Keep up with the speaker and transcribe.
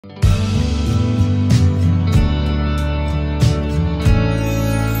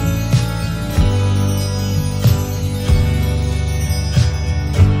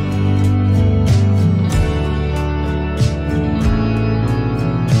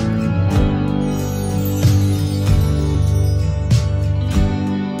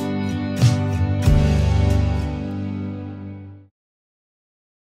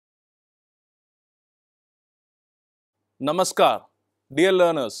Namaskar, dear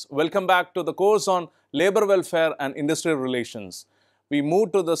learners. Welcome back to the course on labor welfare and industrial relations. We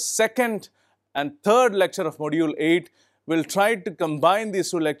move to the second and third lecture of module 8. We'll try to combine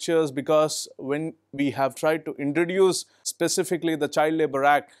these two lectures because when we have tried to introduce specifically the Child Labor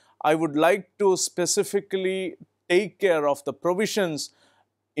Act, I would like to specifically take care of the provisions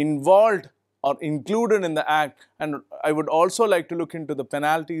involved or included in the Act, and I would also like to look into the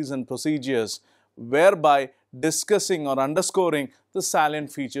penalties and procedures whereby discussing or underscoring the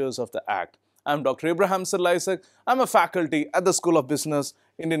salient features of the Act. I am Dr. Cyril. Issac. I am a faculty at the School of Business,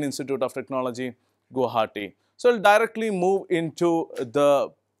 Indian Institute of Technology, Guwahati. So, I will directly move into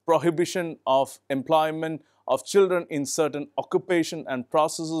the prohibition of employment of children in certain occupation and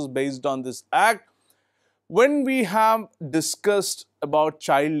processes based on this Act. When we have discussed about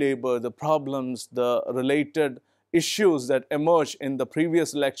child labor, the problems, the related issues that emerged in the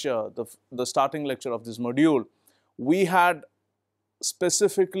previous lecture, the starting lecture of this module, we had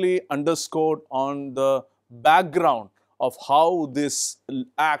specifically underscored on the background of how this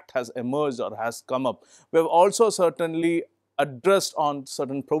act has emerged or has come up. We have also certainly addressed on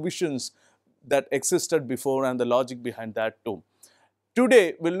certain provisions that existed before and the logic behind that too.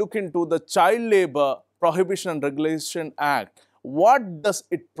 Today, we'll look into the Child Labor Prohibition and Regulation Act. What does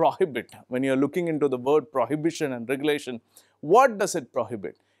it prohibit? When you're looking into the word prohibition and regulation, what does it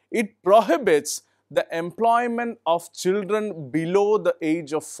prohibit? It prohibits the employment of children below the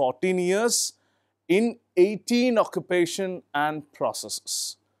age of 14 years in 18 occupation and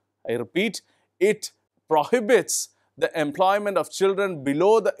processes. I repeat, it prohibits the employment of children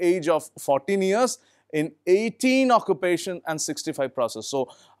below the age of 14 years in 18 occupation and 65 process. So,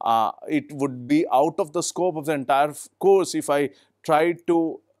 it would be out of the scope of the entire course if I try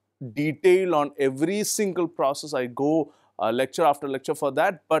to detail on every single process. I go lecture after lecture for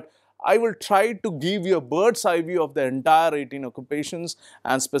that, but I will try to give you a bird's eye view of the entire 18 occupations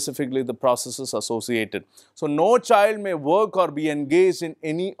and specifically the processes associated. So, no child may work or be engaged in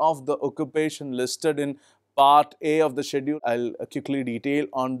any of the occupation listed in Part A of the schedule. I will quickly detail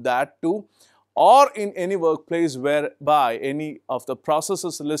on that too, or in any workplace whereby any of the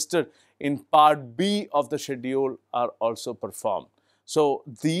processes listed in Part B of the schedule are also performed. So,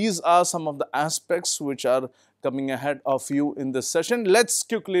 these are some of the aspects which are coming ahead of you in this session. Let's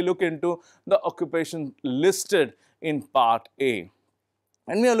quickly look into the occupation listed in Part A.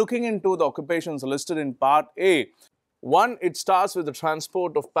 And we are looking into the occupations listed in Part A. One, it starts with the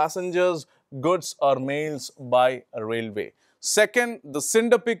transport of passengers, goods or mails by a railway. Second, the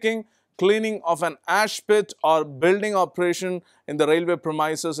cinder picking, cleaning of an ash pit or building operation in the railway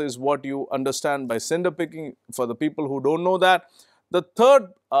premises is what you understand by cinder picking for the people who don't know that. The third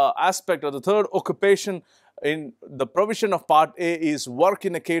aspect or the third occupation in the provision of Part A is work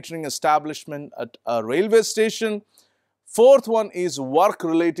in a catering establishment at a railway station. Fourth one is work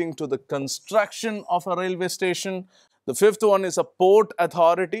relating to the construction of a railway station. The fifth one is a port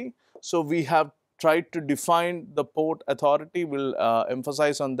authority. So, we have tried to define the port authority. We'll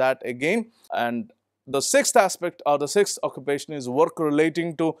emphasize on that again. And the sixth aspect or the sixth occupation is work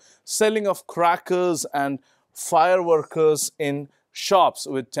relating to selling of crackers and fireworkers in shops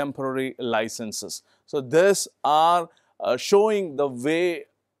with temporary licenses. So, these are showing the way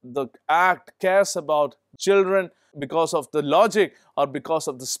the Act cares about children because of the logic or because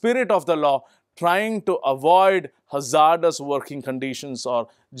of the spirit of the law, trying to avoid hazardous working conditions or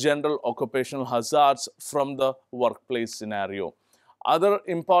general occupational hazards from the workplace scenario. Other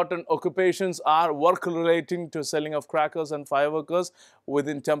important occupations are work relating to selling of crackers and fireworkers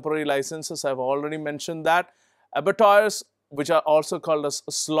within temporary licenses. I have already mentioned that. Abattoirs, which are also called as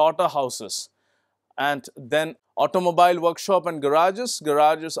slaughterhouses. And then automobile workshop and garages.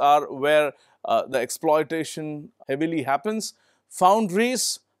 Garages are where the exploitation heavily happens.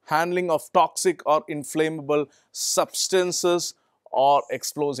 Foundries, handling of toxic or inflammable substances or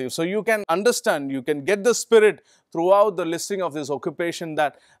explosives. So, you can understand, you can get the spirit throughout the listing of this occupation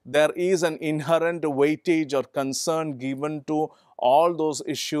that there is an inherent weightage or concern given to all those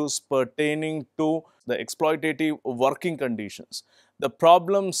issues pertaining to the exploitative working conditions, the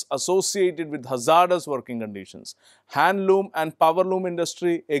problems associated with hazardous working conditions. Handloom and powerloom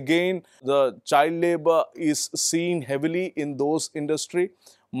industry, again the child labor is seen heavily in those industry.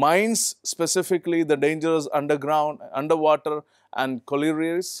 Mines, specifically the dangerous underground, underwater and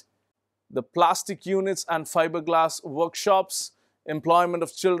collieries. The plastic units and fiberglass workshops, employment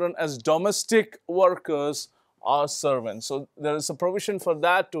of children as domestic workers or servants. So, there is a provision for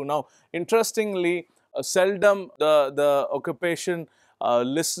that too. Now, interestingly, seldom the occupation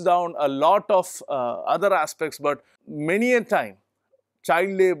lists down a lot of other aspects, but many a time child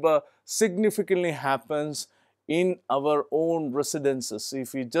labor significantly happens in our own residences.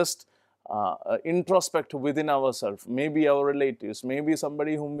 If we just introspect within ourselves, maybe our relatives, maybe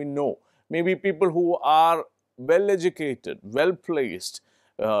somebody whom we know, maybe people who are well educated, well placed,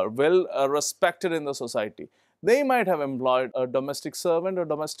 well respected in the society, they might have employed a domestic servant or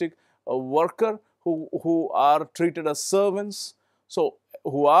domestic worker who are treated as servants. So,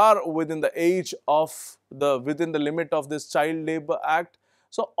 who are within the age of within the limit of this Child Labor Act.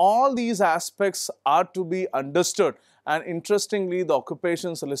 So, all these aspects are to be understood, and interestingly, the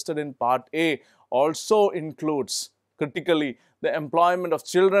occupations listed in Part A also includes critically the employment of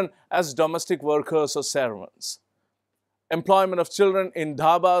children as domestic workers or servants. Employment of children in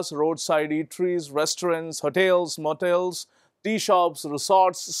dhabas, roadside eateries, restaurants, hotels, motels, tea shops,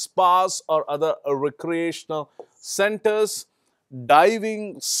 resorts, spas or other recreational centers,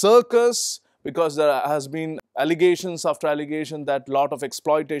 diving, circus, because there has been allegations after allegation that lot of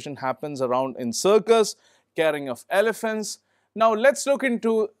exploitation happens around in circus, caring of elephants. Now let's look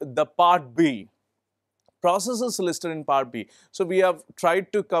into the Part B. Processes listed in Part B. So we have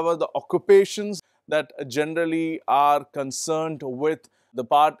tried to cover the occupations that generally are concerned with the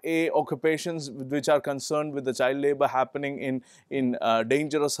Part A occupations, which are concerned with the child labor happening in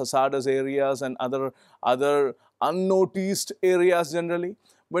dangerous, hazardous areas and other unnoticed areas generally.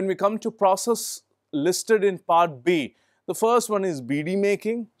 When we come to process listed in Part B, the first one is beadi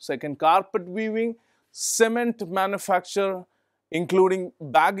making, second carpet weaving, cement manufacture, including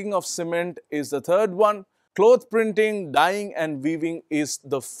bagging of cement is the third one, cloth printing, dyeing and weaving is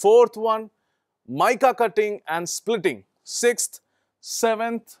the fourth one, mica cutting and splitting sixth,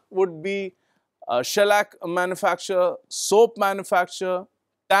 seventh would be shellac manufacture, soap manufacture,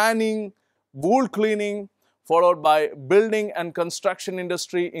 tanning, wool cleaning, followed by building and construction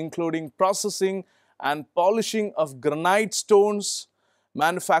industry, including processing and polishing of granite stones,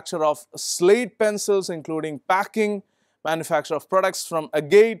 manufacture of slate pencils, including packing, manufacture of products from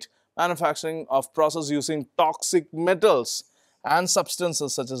agate, manufacturing of process using toxic metals and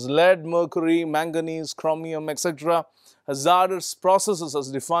substances such as lead, mercury, manganese, chromium, etc. Hazardous processes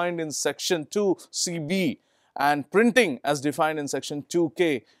as defined in Section 2 CB and printing as defined in Section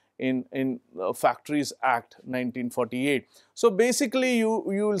 2K in Factories Act 1948. So basically you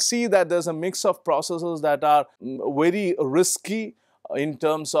will see that there's a mix of processes that are very risky in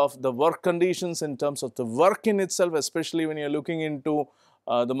terms of the work conditions, in terms of the work in itself, especially when you're looking into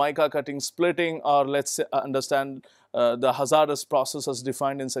the mica cutting, splitting, or let's say, understand the hazardous processes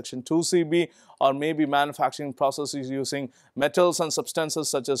defined in Section 2 CB, or maybe manufacturing processes using metals and substances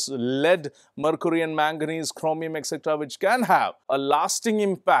such as lead, mercury and manganese, chromium, etc., which can have a lasting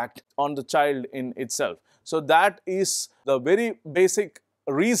impact on the child in itself. So that is the very basic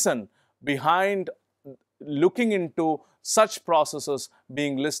reason behind looking into such processes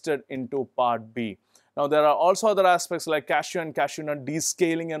being listed into Part B. Now, there are also other aspects like cashew and cashew nut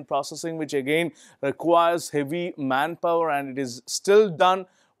descaling and processing, which again requires heavy manpower, and it is still done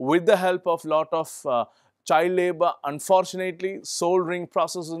with the help of lot of child labor. Unfortunately, soldering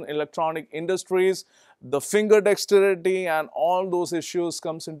processes in electronic industries, the finger dexterity and all those issues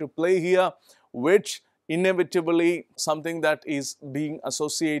comes into play here, which inevitably something that is being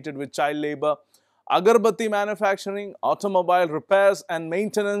associated with child labor. Agarbatti manufacturing, automobile repairs and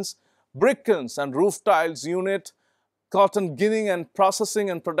maintenance, brick kilns and roof tiles unit, cotton ginning and processing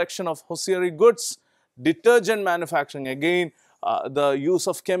and production of hosiery goods, detergent manufacturing. Again, the use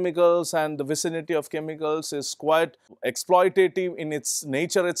of chemicals and the vicinity of chemicals is quite exploitative in its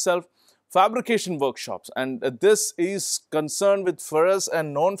nature itself. Fabrication workshops, and this is concerned with ferrous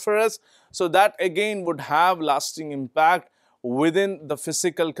and non-ferrous, so that again would have lasting impact within the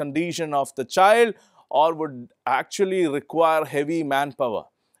physical condition of the child, or would actually require heavy manpower.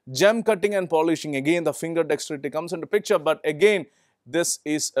 Gem cutting and polishing, again the finger dexterity comes into picture, but again this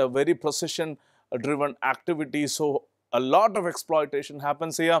is a very precision driven activity, so a lot of exploitation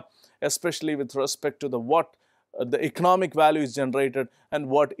happens here, especially with respect to the economic value is generated and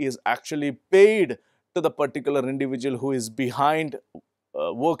what is actually paid to the particular individual who is behind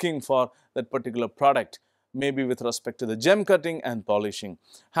working for that particular product, maybe with respect to the gem cutting and polishing.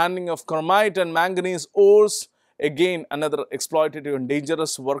 Handling of chromite and manganese ores, again another exploitative and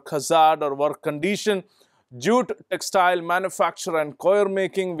dangerous work hazard or work condition. Jute textile manufacture and coir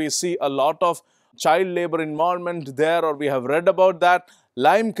making, we see a lot of child labor involvement there, or we have read about that.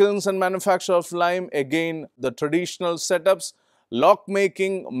 Lime kilns and manufacture of lime, again the traditional setups. Lock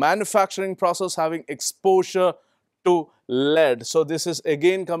making, manufacturing process having exposure to lead. So this is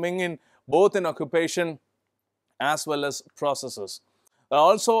again coming in both in occupation as well as processes. There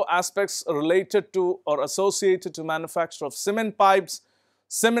are also aspects related to or associated to manufacture of cement pipes,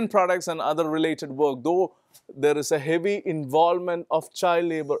 cement products and other related work. Though there is a heavy involvement of child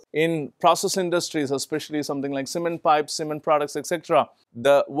labor in process industries, especially something like cement pipes, cement products, etc.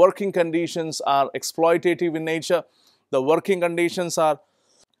 The working conditions are exploitative in nature. The working conditions are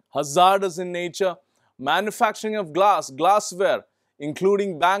hazardous in nature. Manufacturing of glassware,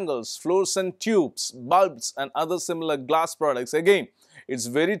 including bangles, fluorescent tubes, bulbs and other similar glass products. Again, it's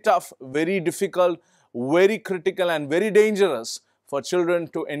very tough, very difficult, very critical and very dangerous for children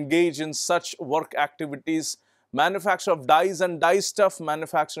to engage in such work activities. Manufacture of dyes and dye stuff,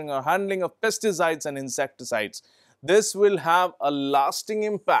 manufacturing or handling of pesticides and insecticides. This will have a lasting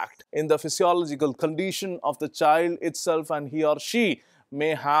impact in the physiological condition of the child itself, and he or she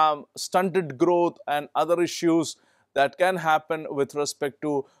may have stunted growth and other issues that can happen with respect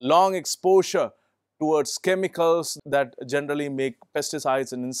to long exposure towards chemicals that generally make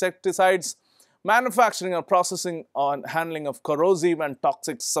pesticides and insecticides. Manufacturing or processing or handling of corrosive and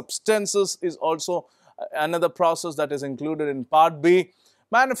toxic substances is also another process that is included in Part B.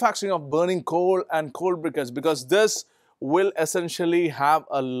 Manufacturing of burning coal and coal briquettes, because this will essentially have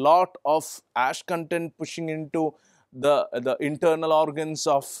a lot of ash content pushing into the internal organs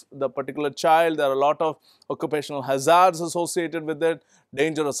of the particular child. There are a lot of occupational hazards associated with it,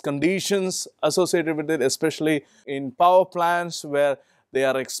 dangerous conditions associated with it, especially in power plants where they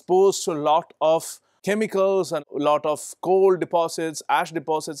are exposed to a lot of chemicals and a lot of coal deposits, ash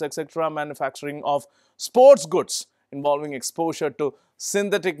deposits, etc. Manufacturing of sports goods involving exposure to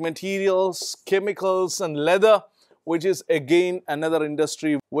synthetic materials, chemicals and leather, which is again another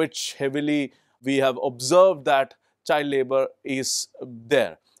industry which heavily we have observed that child labor is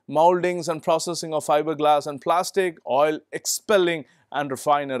there. Moldings and processing of fiberglass and plastic, oil expelling and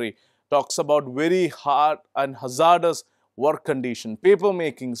refinery. Talks about very hard and hazardous work condition. Paper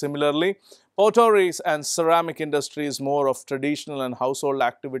making similarly. Potteries and ceramic industries, more of traditional and household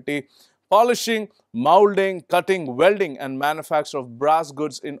activity. Polishing, molding, cutting, welding and manufacture of brass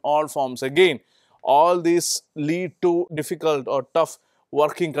goods in all forms. Again, all these lead to difficult or tough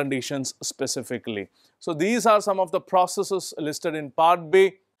working conditions specifically. So these are some of the processes listed in Part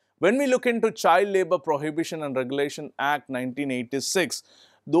B. When we look into Child Labor Prohibition and Regulation Act 1986,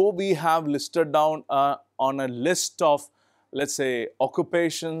 though we have listed down on a list of, let's say,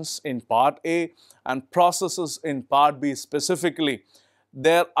 occupations in Part A and processes in Part B specifically,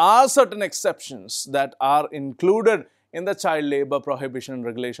 there are certain exceptions that are included in the Child Labor Prohibition and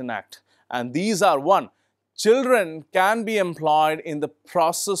Regulation Act. And these are: 1. Children can be employed in the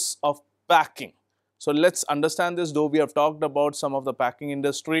process of packing. So let's understand this, though we have talked about some of the packing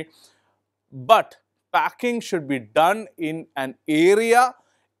industry. But packing should be done in an area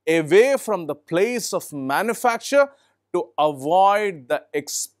away from the place of manufacture to avoid the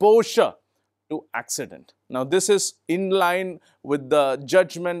exposure to accident. Now, this is in line with the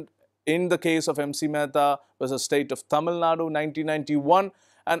judgment in the case of MC Mehta versus State of Tamil Nadu 1991.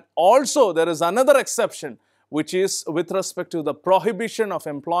 And also there is another exception, which is with respect to the prohibition of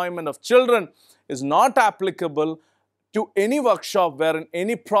employment of children is not applicable to any workshop wherein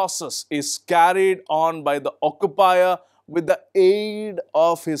any process is carried on by the occupier with the aid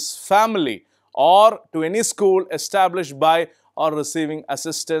of his family, or to any school established by or receiving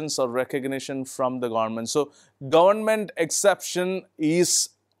assistance or recognition from the government. So government exception is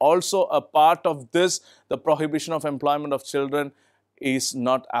also a part of this. The prohibition of employment of children is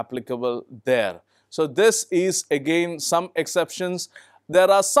not applicable there. So this is again some exceptions. There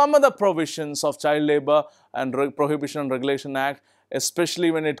are some other provisions of Child Labor and Prohibition and Regulation Act,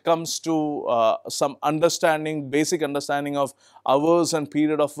 especially when it comes to some understanding, basic understanding of hours and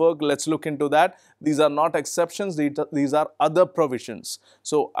period of work. Let's look into that. These are not exceptions, these are other provisions.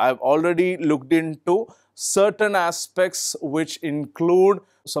 So I've already looked into certain aspects which include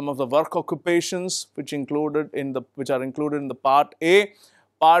some of the work occupations which are included in the Part A.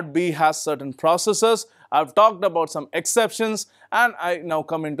 Part B has certain processes. I've talked about some exceptions, and I now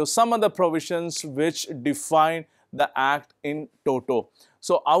come into some other provisions which define the Act in toto.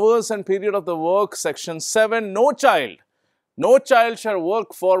 So hours and period of the work, Section 7, no child shall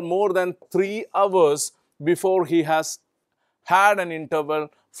work for more than 3 hours before he has had an interval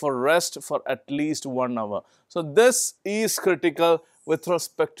for rest for at least 1 hour. So this is critical with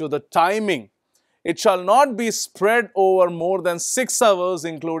respect to the timing. It shall not be spread over more than 6 hours,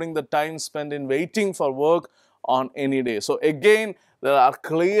 including the time spent in waiting for work on any day. So again, there are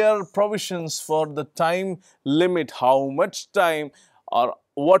clear provisions for the time limit, how much time or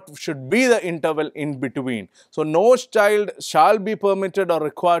what should be the interval in between. So no child shall be permitted or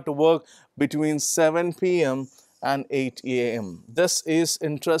required to work between 7 p.m. and 8 a.m. This is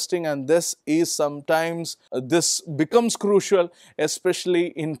interesting, and this is sometimes, this becomes crucial, especially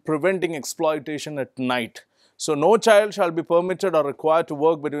in preventing exploitation at night. So, no child shall be permitted or required to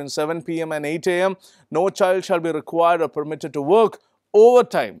work between 7 p.m. and 8 a.m. No child shall be required or permitted to work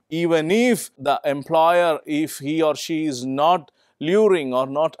overtime, even if the employer, if he or she is not luring or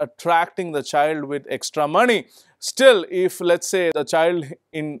not attracting the child with extra money. Still, if let's say the child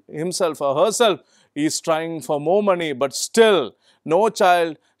in himself or herself is trying for more money, but still no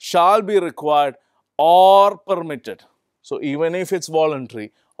child shall be required or permitted. So, even if it's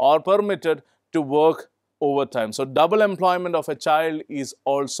voluntary or permitted to work overtime. So, double employment of a child is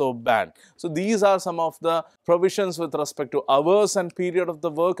also banned. So, these are some of the provisions with respect to hours and period of the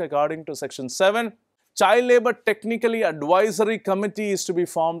work according to Section 7. Child Labour Technically Advisory Committee is to be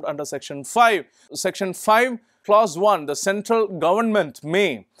formed under Section 5. Section 5, Clause 1, the central government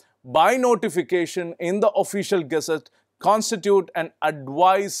may, by notification in the official gazette, constitute an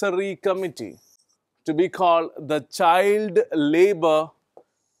advisory committee to be called the Child Labour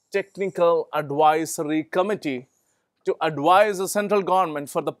Technical Advisory Committee to advise the central government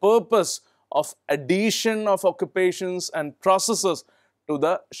for the purpose of addition of occupations and processes to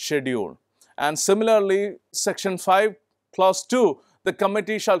the schedule. And similarly, Section 5, Clause 2, the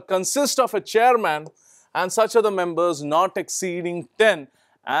committee shall consist of a chairman and such other members not exceeding 10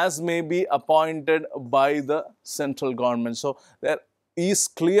 as may be appointed by the central government. So, there is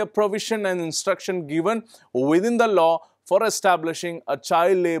clear provision and instruction given within the law for establishing a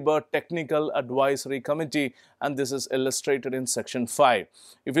Child Labour Technical Advisory Committee, and this is illustrated in Section 5.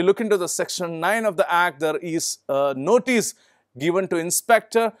 If you look into the Section 9 of the Act, there is a notice given to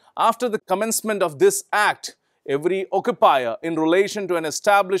inspector after the commencement of this Act. Every occupier in relation to an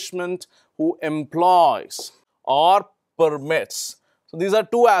establishment who employs or permits. So, these are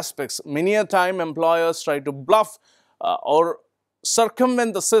two aspects. Many a time employers try to bluff or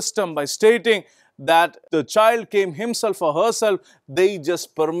circumvent the system by stating that the child came himself or herself, they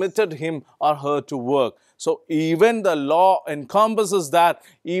just permitted him or her to work. So, even the law encompasses that,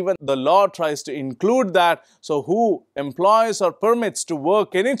 even the law tries to include that. So, who employs or permits to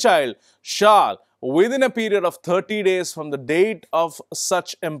work any child shall, within a period of 30 days from the date of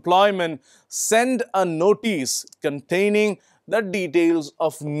such employment, send a notice containing the details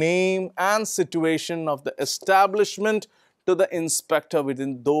of name and situation of the establishment to the inspector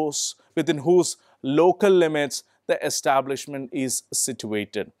within whose local limits the establishment is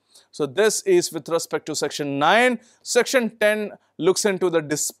situated. So, this is with respect to Section 9. Section 10 looks into the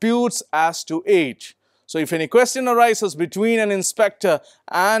disputes as to age. So, if any question arises between an inspector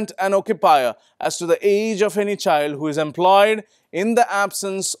and an occupier as to the age of any child who is employed in the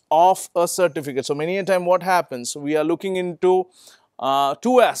absence of a certificate. So, many a time what happens, we are looking into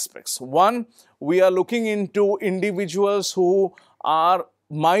two aspects. One, we are looking into individuals who are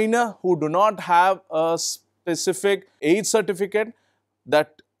minor, who do not have a specific age certificate.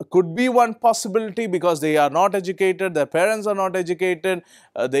 That could be one possibility because they are not educated, their parents are not educated,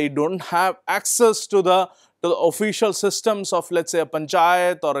 they don't have access to the official systems of, let's say, a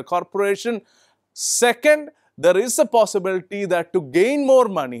panchayat or a corporation. Second, there is a possibility that to gain more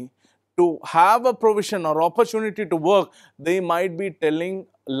money, to have a provision or opportunity to work, they might be telling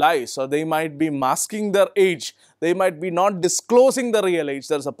lies or they might be masking their age. They might be not disclosing the real age.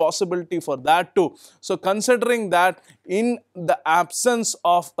 There is a possibility for that too. So, considering that in the absence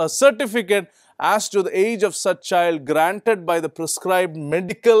of a certificate as to the age of such child granted by the prescribed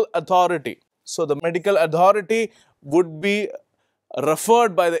medical authority. So, the medical authority would be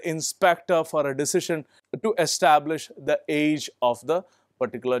referred by the inspector for a decision to establish the age of the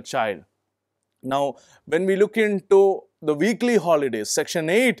particular child. Now, when we look into the weekly holidays,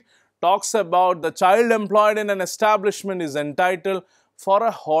 Section 8 talks about the child employed in an establishment is entitled for a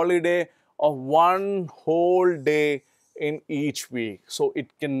holiday of one whole day in each week. So,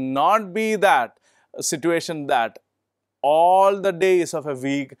 it cannot be that situation that all the days of a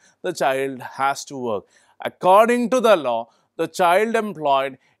week the child has to work. According to the law, the child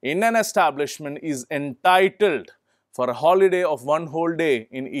employed in an establishment is entitled for a holiday of one whole day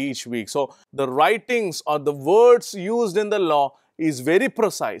in each week. So, the writings or the words used in the law is very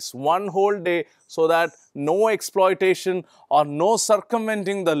precise, one whole day, so that no exploitation or no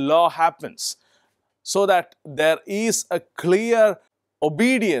circumventing the law happens. So that there is a clear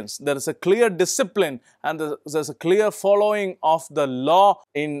obedience, there is a clear discipline, and there's a clear following of the law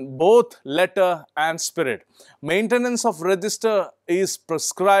in both letter and spirit. Maintenance of register is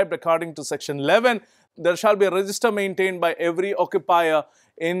prescribed according to Section 11. There shall be a register maintained by every occupier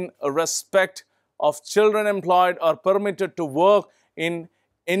in respect of children employed or permitted to work in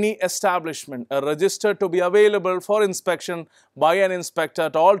any establishment a register to be available for inspection by an inspector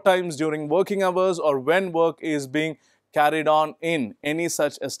at all times during working hours or when work is being carried on in any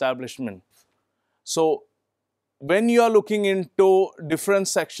such establishment. So, when you are looking into different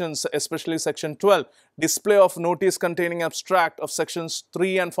sections, especially section 12, display of notice containing abstract of sections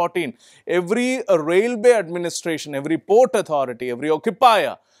 3 and 14, every railway administration, every port authority, every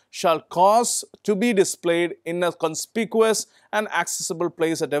occupier shall cause to be displayed in a conspicuous and accessible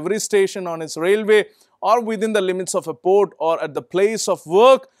place at every station on its railway or within the limits of a port or at the place of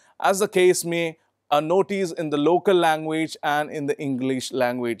work, as the case may, a notice in the local language and in the English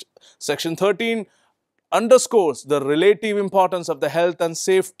language. Section 13 underscores the relative importance of the health and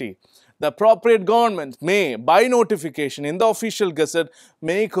safety. The appropriate government may, by notification in the official gazette,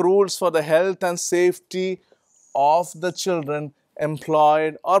 make rules for the health and safety of the children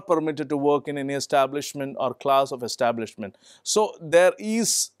employed or permitted to work in any establishment or class of establishment. So, there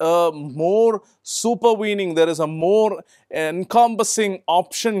is a more supervening, there is a more encompassing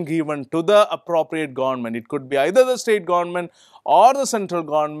option given to the appropriate government. It could be either the state government or the central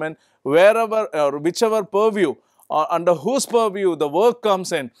government, wherever or whichever purview or under whose purview the work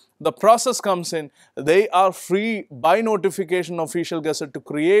comes in, the process comes in, they are free by notification official gazette to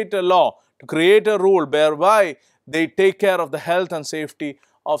create a law, to create a rule whereby they take care of the health and safety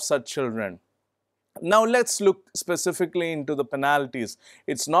of such children. Now, let's look specifically into the penalties.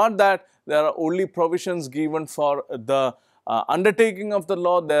 It's not that there are only provisions given for the undertaking of the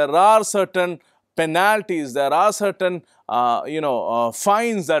law. There are certain penalties, there are certain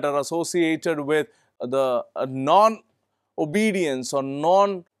fines that are associated with the non-obedience or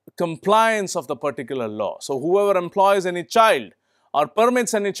non-compliance of the particular law. So, whoever employs any child or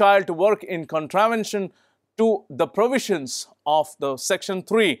permits any child to work in contravention to the provisions of the section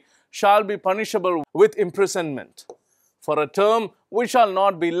 3 shall be punishable with imprisonment for a term which shall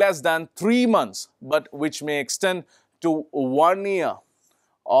not be less than 3 months, but which may extend to 1 year,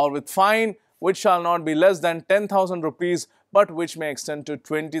 or with fine which shall not be less than 10,000 rupees, but which may extend to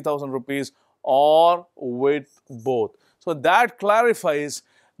 20,000 rupees, or with both. So, that clarifies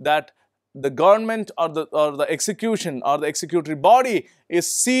that the government or the execution or the executory body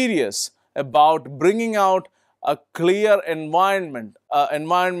is serious about bringing out a clear environment,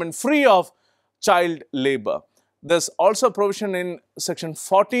 environment free of child labor. There's also provision in section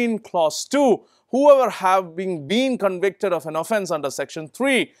 14 clause 2, whoever have been convicted of an offence under section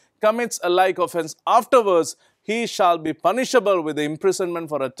 3 commits a like offence afterwards, he shall be punishable with the imprisonment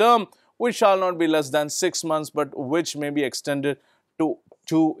for a term which shall not be less than 6 months, but which may be extended to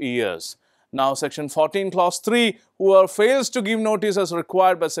 2 years. Now, section 14 clause 3, whoever fails to give notice as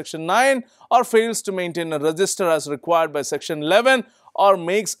required by section 9 or fails to maintain a register as required by section 11 or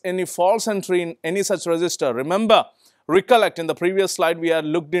makes any false entry in any such register. Remember, recollect, in the previous slide we had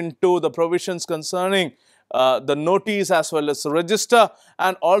looked into the provisions concerning the notice as well as the register,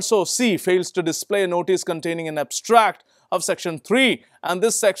 and also C, fails to display a notice containing an abstract of section 3 and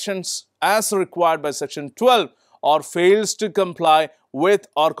this sections as required by section 12, or fails to comply with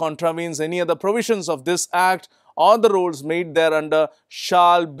or contravenes any other provisions of this act or the rules made thereunder,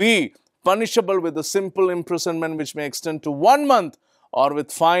 shall be punishable with a simple imprisonment which may extend to 1 month, or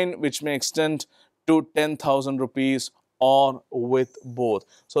with fine which may extend to 10,000 rupees, or with both.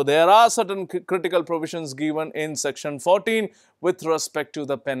 So, there are certain critical provisions given in section 14 with respect to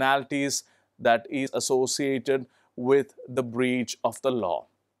the penalties that is associated with the breach of the law.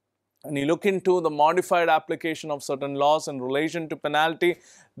 And you look into the modified application of certain laws in relation to penalty,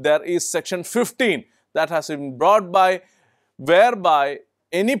 there is section 15 that has been brought by, whereby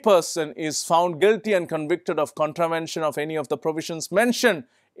any person is found guilty and convicted of contravention of any of the provisions mentioned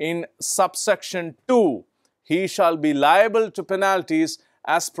in subsection 2, he shall be liable to penalties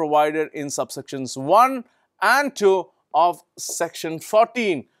as provided in subsections 1 and 2 of section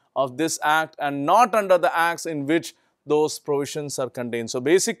 14 of this act, and not under the acts in which those provisions are contained. So,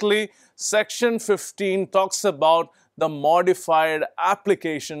 basically section 15 talks about the modified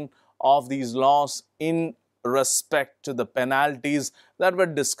application of these laws in respect to the penalties that were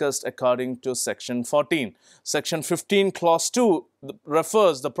discussed according to section 14. Section 15 clause 2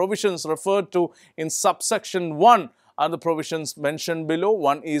 refers, the provisions referred to in subsection 1 are the provisions mentioned below.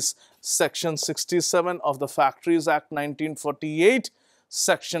 One is section 67 of the Factories Act 1948,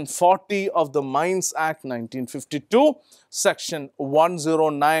 section 40 of the Mines Act 1952, section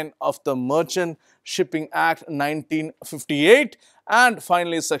 109 of the Merchant Shipping Act 1958, and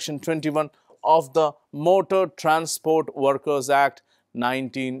finally section 21 of the Motor Transport Workers Act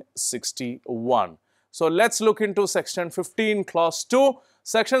 1961. So, let's look into section 15 clause 2,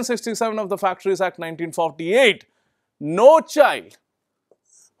 section 67 of the Factories Act 1948. No child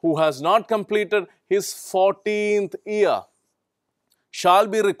who has not completed his 14th year shall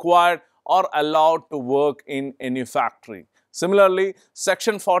be required or allowed to work in any factory. Similarly,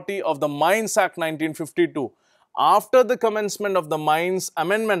 Section 40 of the Mines Act 1952, after the commencement of the Mines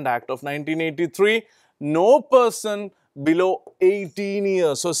Amendment Act of 1983, no person below 18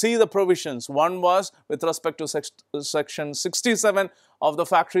 years. So, see the provisions. One was with respect to Section 67 of the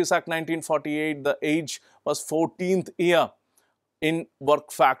Factories Act 1948, the age was 14th year in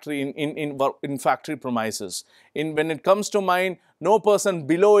work factory, in factory premises. When it comes to mine, no person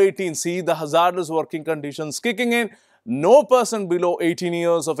below 18, see the hazardous working conditions kicking in, no person below 18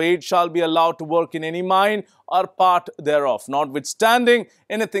 years of age shall be allowed to work in any mine or part thereof, notwithstanding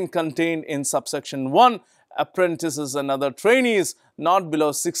anything contained in subsection 1, apprentices and other trainees not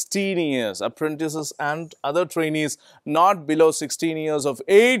below 16 years. Apprentices and other trainees not below 16 years of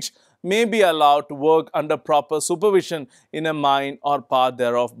age may be allowed to work under proper supervision in a mine or part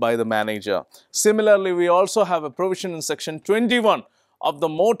thereof by the manager. Similarly, we also have a provision in Section 21 of the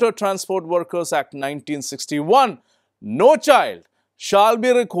Motor Transport Workers Act 1961. No child shall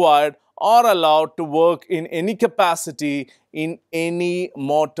be required or allowed to work in any capacity in any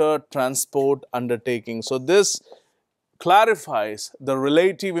motor transport undertaking. So, this clarifies the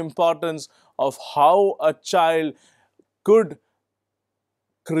relative importance of how a child could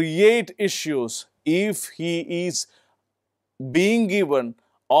create issues if he is being given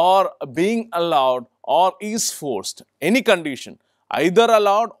or being allowed or is forced, any condition, either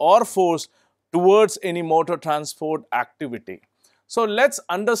allowed or forced towards any motor transport activity. So, let's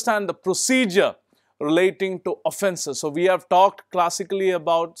understand the procedure relating to offences. So, we have talked classically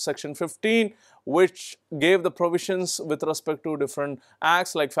about Section 15, which gave the provisions with respect to different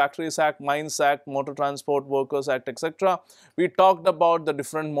acts like Factories Act, Mines Act, Motor Transport Workers Act, etc. We talked about the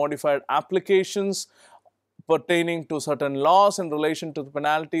different modified applications pertaining to certain laws in relation to the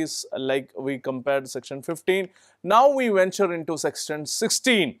penalties, like we compared Section 15. Now we venture into Section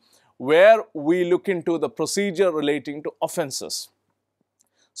 16, where we look into the procedure relating to offences.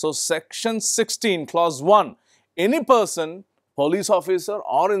 So, Section 16, Clause 1, any person, police officer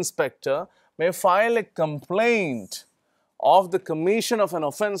or inspector may file a complaint of the commission of an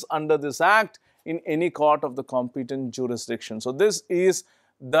offence under this Act in any court of the competent jurisdiction. So, this is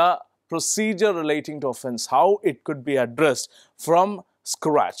the procedure relating to offence, how it could be addressed from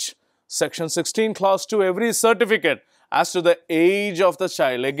scratch. Section 16, Clause 2, every certificate as to the age of the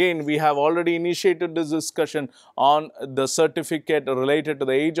child. Again, we have already initiated this discussion on the certificate related to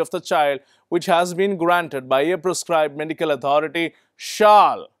the age of the child, which has been granted by a prescribed medical authority,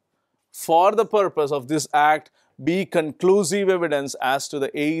 shall, for the purpose of this Act, be conclusive evidence as to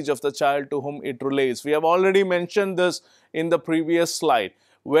the age of the child to whom it relates. We have already mentioned this in the previous slide,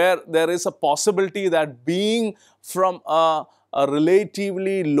 where there is a possibility that being from a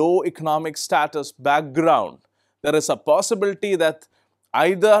relatively low economic status background, there is a possibility that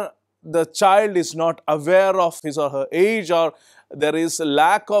either the child is not aware of his or her age, or there is a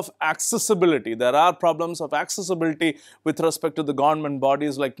lack of accessibility. There are problems of accessibility with respect to the government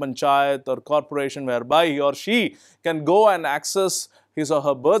bodies like panchayat or corporation, whereby he or she can go and access his or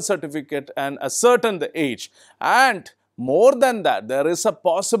her birth certificate and ascertain the age. And more than that, there is a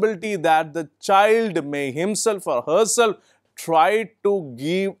possibility that the child may himself or herself try to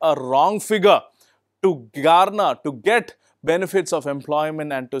give a wrong figure to garner, to get benefits of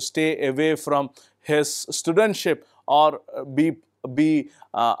employment and to stay away from his studentship, or be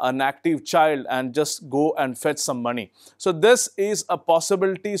an active child and just go and fetch some money. So, this is a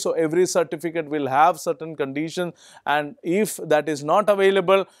possibility. So, every certificate will have certain conditions, and if that is not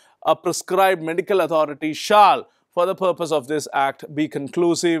available, a prescribed medical authority shall, for the purpose of this Act, be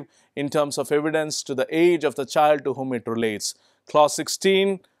conclusive in terms of evidence to the age of the child to whom it relates. Clause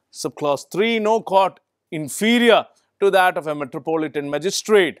 16, subclause 3, no court inferior to that of a metropolitan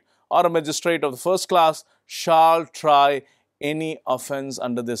magistrate or a magistrate of the first class shall try any offence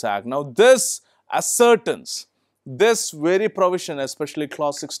under this Act. Now, this ascertains, this very provision, especially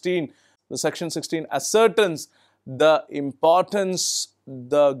Clause 16, the Section 16, ascertains the importance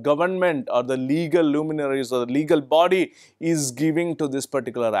the government or the legal luminaries or the legal body is giving to this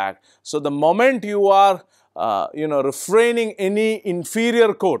particular Act. So, the moment you are refraining any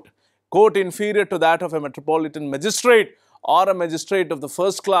inferior court inferior to that of a metropolitan magistrate or a magistrate of the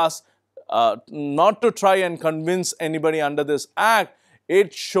first class, not to try and convince anybody under this Act,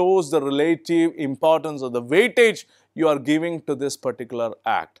 it shows the relative importance or the weightage you are giving to this particular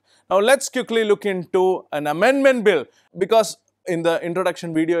Act. Now, let's quickly look into an amendment bill, because in the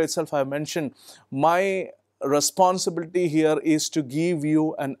introduction video itself I have mentioned my responsibility here is to give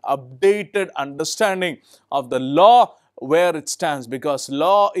you an updated understanding of the law where it stands, because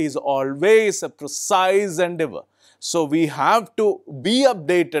law is always a precise endeavor. So we have to be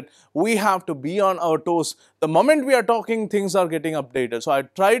updated, we have to be on our toes. The moment we are talking, things are getting updated. So I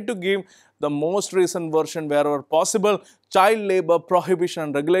tried to give the most recent version wherever possible. Child Labor Prohibition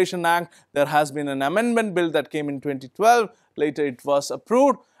and Regulation Act, there has been an amendment bill that came in 2012, later it was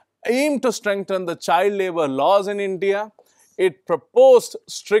approved, aimed to strengthen the child labor laws in India. It proposed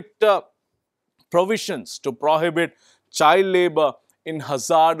stricter provisions to prohibit child labor in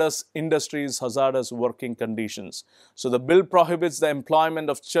hazardous industries, hazardous working conditions. So the bill prohibits the employment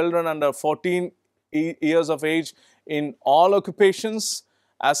of children under 14 years of age in all occupations.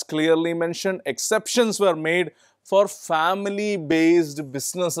 As clearly mentioned, exceptions were made for family-based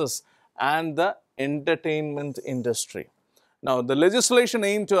businesses and the entertainment industry. Now, the legislation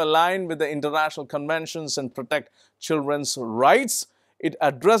aimed to align with the international conventions and protect children's rights. It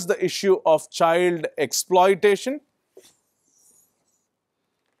addressed the issue of child exploitation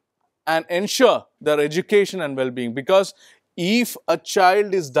and ensure their education and well-being, because if a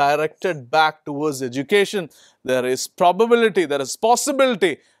child is directed back towards education, there is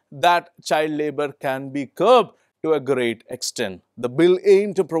possibility that child labor can be curbed to a great extent. The bill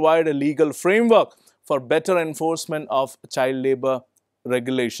aimed to provide a legal framework for better enforcement of child labor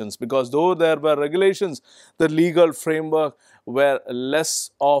regulations, because though there were regulations, the legal framework were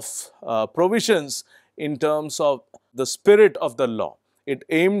less of provisions in terms of the spirit of the law. It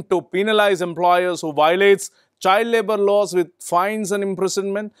aimed to penalize employers who violates child labor laws with fines and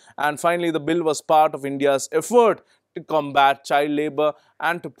imprisonment. And finally, the bill was part of India's effort to combat child labor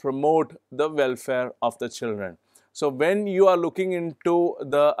and to promote the welfare of the children. So when you are looking into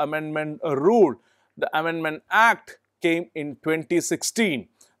the amendment rule, the Amendment Act came in 2016.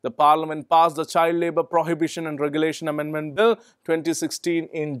 The Parliament passed the Child Labor Prohibition and Regulation Amendment Bill 2016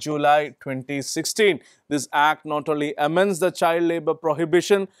 in July 2016. This act not only amends the Child Labor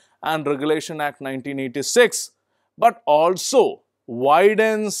Prohibition and Regulation Act 1986, but also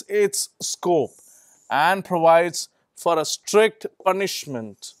widens its scope and provides for a strict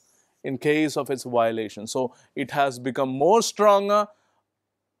punishment in case of its violation. So it has become more stronger,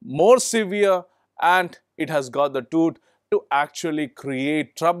 more severe, and it has got the tool to actually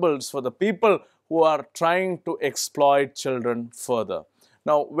create troubles for the people who are trying to exploit children further.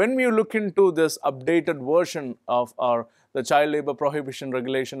 Now, when we look into this updated version of the Child Labor Prohibition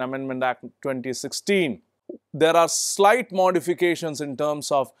Regulation Amendment Act 2016, there are slight modifications in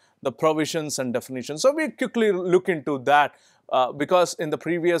terms of the provisions and definitions. So we quickly look into that because in the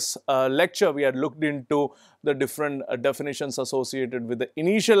previous lecture we had looked into the different definitions associated with the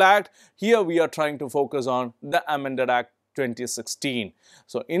initial act. Here we are trying to focus on the amended act 2016.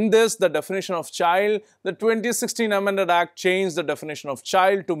 So in this, the definition of child, the 2016 amended act changed the definition of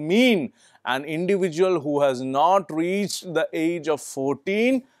child to mean an individual who has not reached the age of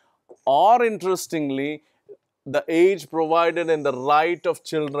 14, or interestingly, the age provided in the Right of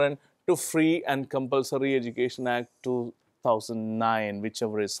Children to Free and Compulsory Education Act 2009,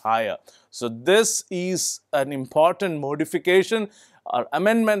 whichever is higher. So this is an important modification or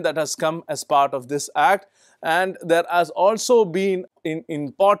amendment that has come as part of this act. And there has also been an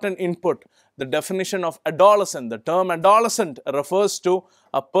important input, the definition of adolescent. The term adolescent refers to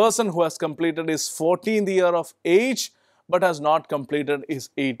a person who has completed his 14th year of age but has not completed his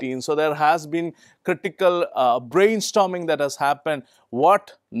 18th. So there has been critical brainstorming that has happened.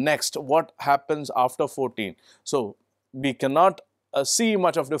 What next? What happens after 14? So we cannot see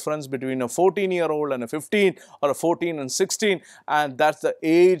much of difference between a 14-year-old and a 15, or a 14 and 16, and that's the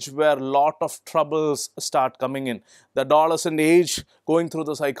age where a lot of troubles start coming in. The adolescent age, going through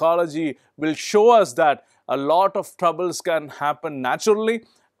the psychology, will show us that a lot of troubles can happen naturally,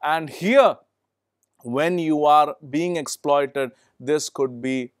 and here when you are being exploited, this could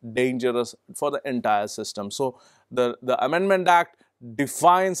be dangerous for the entire system. So the Amendment Act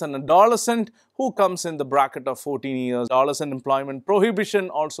defines an adolescent who comes in the bracket of 14 years. Adolescent employment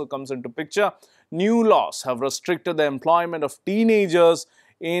prohibition also comes into picture. New laws have restricted the employment of teenagers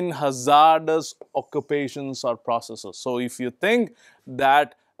in hazardous occupations or processes. So if you think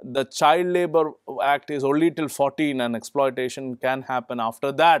that the Child Labor Act is only till 14 and exploitation can happen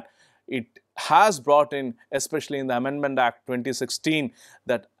after that, it has brought in, especially in the Amendment Act 2016,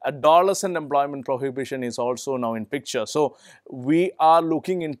 that adolescent employment prohibition is also now in picture. So we are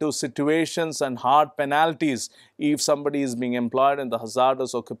looking into situations and hard penalties if somebody is being employed in the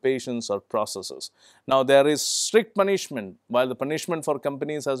hazardous occupations or processes. Now there is strict punishment. While the punishment for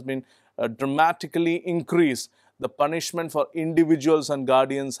companies has been dramatically increased, the punishment for individuals and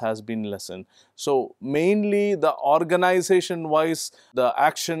guardians has been lessened. So mainly the organization wise, the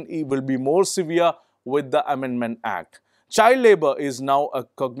action will be more severe with the Amendment Act. child labor is now a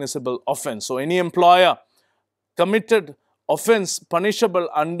cognizable offense. So, any employer committed offense punishable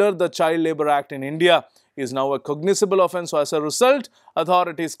under the Child Labor Act in India is now a cognizable offense. So, as a result,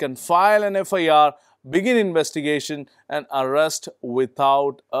 authorities can file an FIR, begin investigation and arrest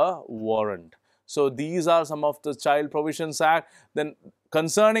without a warrant. So, these are some of the Child Provisions Act. Then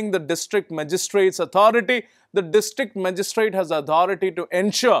concerning the district magistrate's authority, the district magistrate has authority to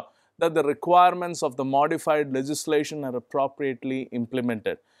ensure that the requirements of the modified legislation are appropriately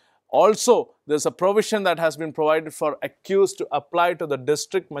implemented. Also, there is a provision that has been provided for accused to apply to the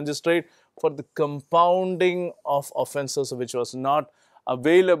district magistrate for the compounding of offences which was not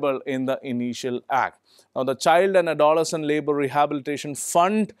available in the initial act. Now, the Child and Adolescent Labour Rehabilitation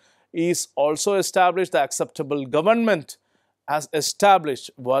Fund is also established. The acceptable government has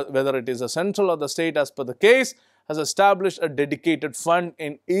established, whether it is a central or the state as per the case, has established a dedicated fund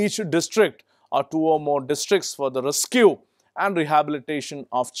in each district or 2 or more districts for the rescue and rehabilitation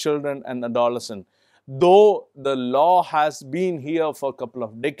of children and adolescents. Though the law has been here for a couple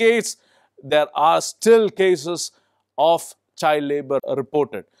of decades, there are still cases of child labor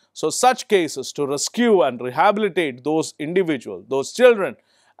reported. So, such cases to rescue and rehabilitate those individuals, those children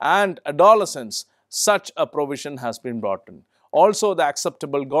and adolescents, such a provision has been brought in. Also, the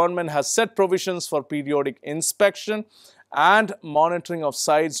acceptable government has set provisions for periodic inspection and monitoring of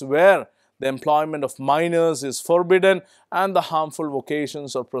sites where the employment of minors is forbidden and the harmful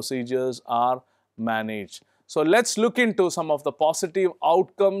vocations or procedures are managed. So, let's look into some of the positive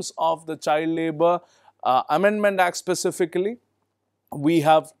outcomes of the Child Labor Amendment Act specifically. We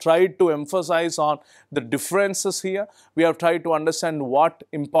have tried to emphasize on the differences here. We have tried to understand what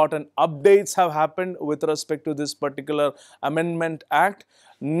important updates have happened with respect to this particular Amendment Act.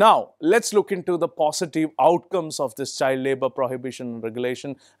 Now, let's look into the positive outcomes of this Child Labor Prohibition and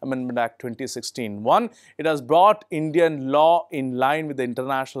Regulation Amendment Act 2016. One, it has brought Indian law in line with the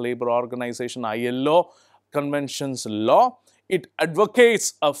International Labour Organization ILO Convention's law. It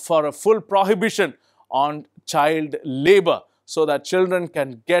advocates for a full prohibition on child labor, so that children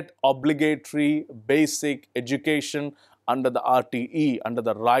can get obligatory basic education under the RTE, under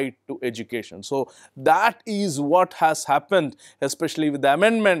the right to education. So, that is what has happened, especially with the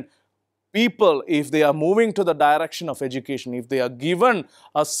amendment. People, if they are moving to the direction of education, if they are given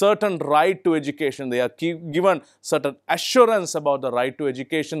a certain right to education, they are given certain assurance about the right to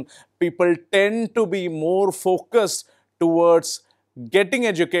education, people tend to be more focused towards getting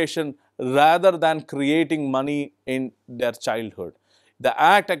education rather than creating money in their childhood. The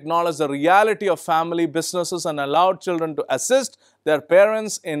Act acknowledged the reality of family businesses and allowed children to assist their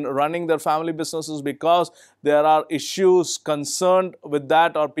parents in running their family businesses because there are issues concerned with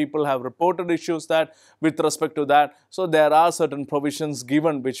that, or people have reported issues that with respect to that. So, there are certain provisions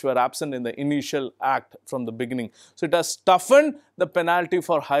given which were absent in the initial Act from the beginning. So, it has toughened the penalty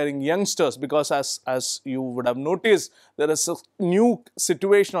for hiring youngsters because as you would have noticed, there is a new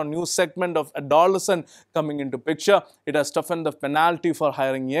situation or new segment of adolescent coming into picture. It has toughened the penalty for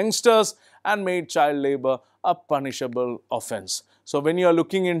hiring youngsters and made child labor a punishable offense. So, when you are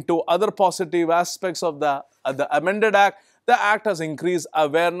looking into other positive aspects of the amended Act, the Act has increased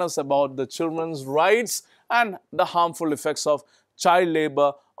awareness about the children's rights and the harmful effects of child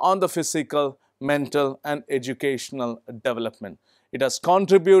labor on the physical, mental and educational development. It has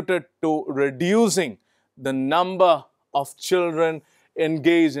contributed to reducing the number of children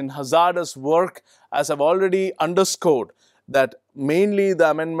engaged in hazardous work, as I've already underscored that mainly the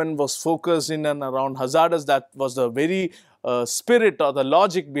amendment was focused in and around hazardous. That was the very spirit or the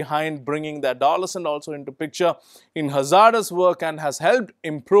logic behind bringing the adolescent also into picture in hazardous work, and has helped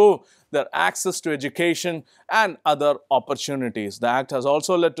improve their access to education and other opportunities. The Act has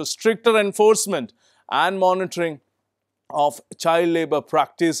also led to stricter enforcement and monitoring of child labor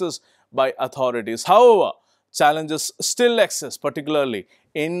practices by authorities. However, challenges still exist, particularly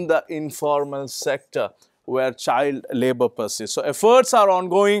in the informal sector where child labor persists. So, efforts are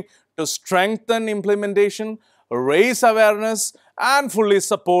ongoing to strengthen implementation, raise awareness and fully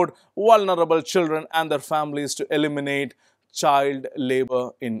support vulnerable children and their families to eliminate child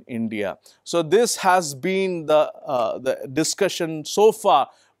labor in India. So, this has been the discussion so far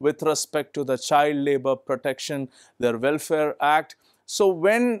with respect to the Child Labor Protection, their Welfare Act. So,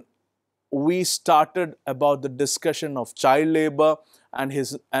 when we started about the discussion of child labor and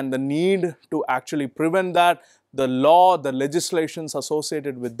the need to actually prevent that, the law, the legislations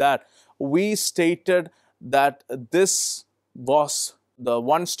associated with that, we stated that this was the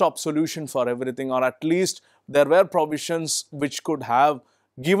one-stop solution for everything, or at least there were provisions which could have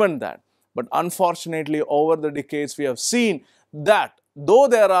given that. But unfortunately, over the decades, we have seen that though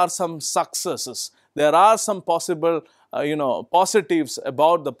there are some successes, there are some possible positives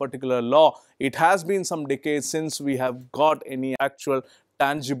about the particular law. It has been some decades since we have got any actual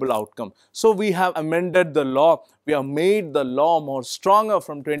tangible outcome. So we have amended the law. We have made the law more stronger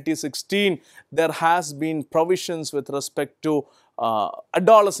from 2016. There has been provisions with respect to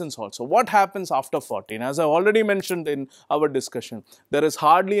adolescence also. What happens after 14? As I already mentioned in our discussion, there is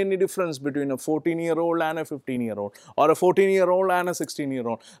hardly any difference between a 14-year-old and a 15-year-old, or a 14-year-old and a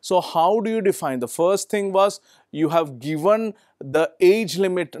 16-year-old. So how do you define? The first thing was you have given the age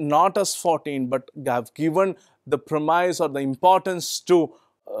limit not as 14, but have given the premise or the importance to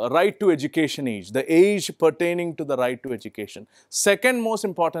right to education age, the age pertaining to the right to education. Second most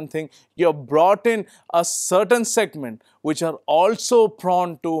important thing, you have brought in a certain segment which are also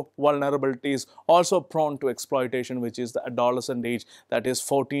prone to vulnerabilities, also prone to exploitation, which is the adolescent age, that is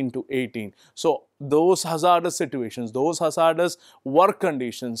 14 to 18. So those hazardous situations, those hazardous work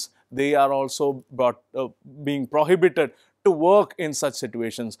conditions, they are also being prohibited to work in such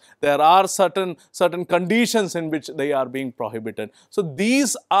situations. There are certain conditions in which they are being prohibited. So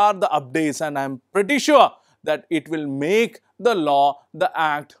these are the updates, and I am pretty sure that it will make the law, the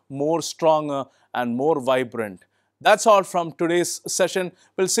act more stronger and more vibrant. That's all from today's session.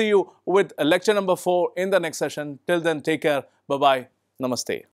 We'll see you with lecture number 4 in the next session. Till then, take care. Bye-bye.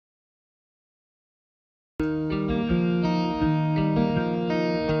 Namaste.